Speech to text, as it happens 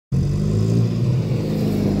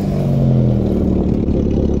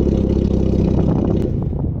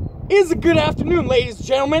is a good afternoon, ladies and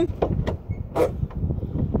gentlemen.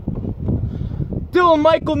 Dylan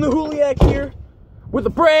Michael Nahuliak here with a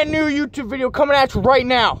brand new YouTube video coming at you right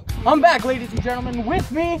now. I'm back, ladies and gentlemen.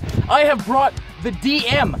 With me, I have brought the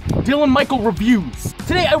DM, Dylan Michael Reviews.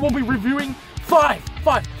 Today I will be reviewing five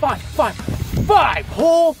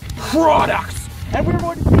whole products. And we're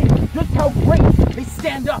going to see just how great they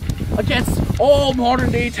stand up against all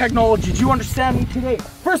modern day technology. Do you understand me today?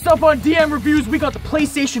 First up on DM Reviews, we got the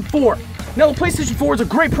PlayStation 4. Now the PlayStation 4 is a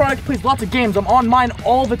great product, plays lots of games. I'm on mine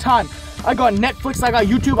all the time. I got Netflix, I got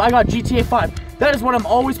YouTube, I got GTA 5. That is what I'm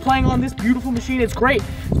always playing on this beautiful machine. It's great.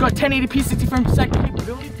 It's got 1080p 60 frames per second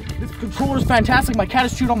capability. This controller is fantastic. My cat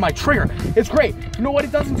is chewed on my trigger. It's great. You know what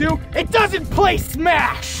it doesn't do? It doesn't play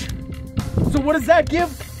Smash! So what does that give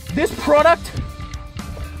this product?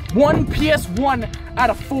 1 PS1 out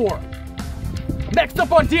of 4. Next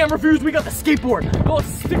up on DM Reviews, we got the skateboard. Got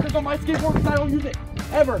stickers on my skateboard because I don't use it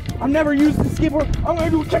ever. I've never used the skateboard. I'm gonna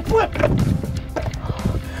do a kickflip.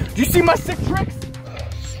 Do you see my sick tricks?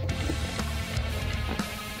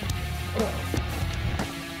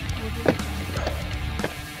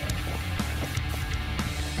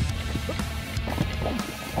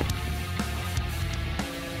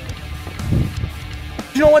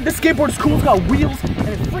 You know what? This skateboard is cool. It's got wheels and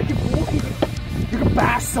it's freaking cool. You can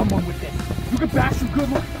bash someone with this. You can bash them good.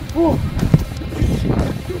 Look. Oh.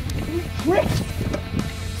 Tricks.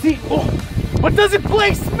 See? Oh. But does it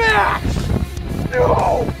play Smash?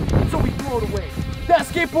 No. So we throw it away. That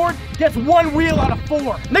skateboard gets 1 wheel out of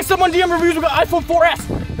 4. Next up on DM Reviews, we got iPhone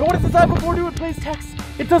 4S. Now what does this iPhone 4 do? It plays text.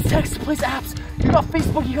 It does text. It plays apps. You got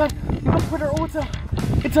Facebook. You got Twitter. Oh, it's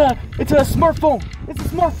a smartphone. It's a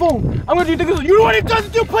smartphone. I'm gonna do things. You know what it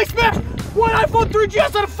doesn't do? Play Smash. 1 iPhone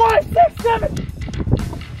 3GS out of 5, 6, 7.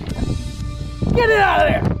 Get it out of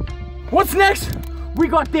there. What's next? We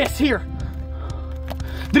got this here.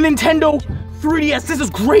 The Nintendo 3DS. This is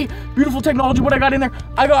great, beautiful technology. What I got in there?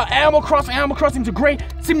 I got Animal Crossing. Animal Crossing is a great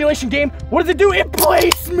simulation game. What does it do? It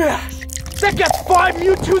plays Smash. That gets 5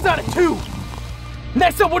 Mewtwo's out of 2.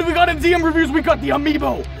 Next up, what do we got in DM Reviews? We got the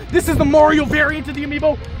Amiibo. This is the Mario variant of the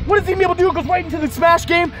Amiibo. What does the Amiibo do? It goes right into the Smash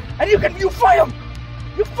game, and you fight him.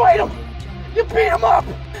 You fight him. You beat him up.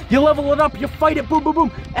 You level it up. You fight it. Boom, boom,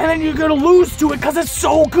 boom. And then you're gonna lose to it because it's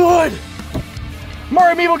so good.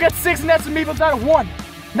 Mario Amiibo gets 6 Nets Amiibos out of 1.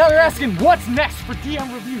 Now you're asking, what's next for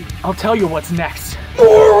DM Reviews? I'll tell you what's next.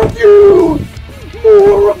 More reviews!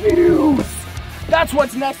 More reviews! That's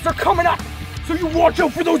what's next. They're coming up. So you watch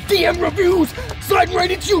out for those DM Reviews. Slide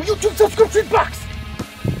right into your YouTube subscription box.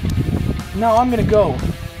 Now I'm gonna go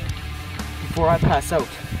before I pass out.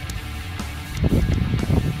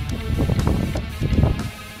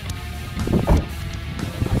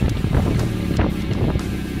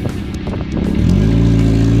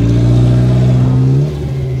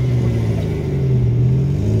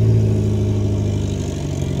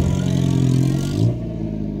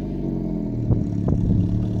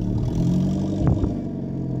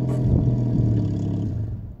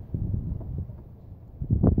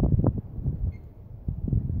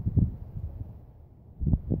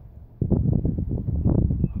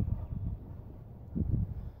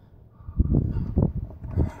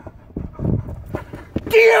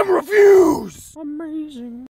 DM Reviews! Amazing.